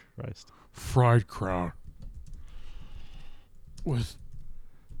 Jesus Christ. Fried kraut. with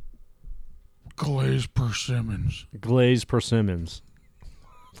glazed persimmons. Glazed persimmons.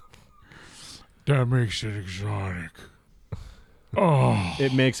 That makes it exotic. Oh,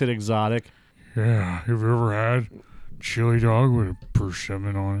 It makes it exotic. yeah. Have you ever had chili dog with a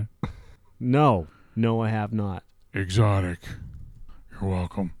persimmon on it? No, I have not. Exotic. You're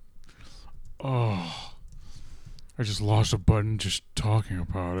welcome. Oh, I just lost a button just talking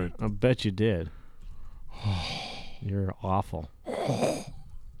about it. I bet you did. You're awful.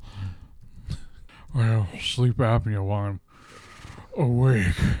 Well, sleep apnea while I'm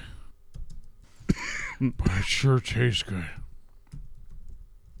awake. But it sure tastes good.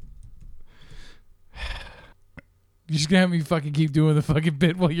 You're just gonna have me fucking keep doing the fucking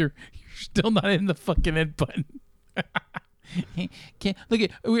bit while you're still not in the fucking end button. Look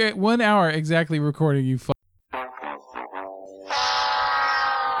at, we're at 1 hour exactly recording, you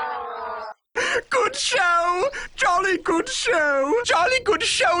Good show! Jolly good show! Jolly good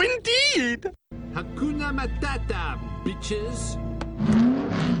show indeed! Hakuna Matata, bitches.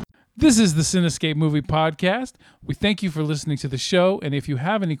 This is the Cinescape Movie Podcast. We thank you for listening to the show, and if you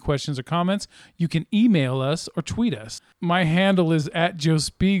have any questions or comments, you can email us or tweet us. My handle is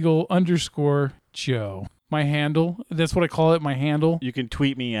 @JoeSpiegel_Joe. My handle, that's what I call it, my handle. You can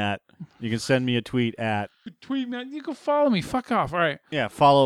tweet me at. You can send me a tweet at. Tweet, man. You can follow me. Fuck off. All right. Yeah, follow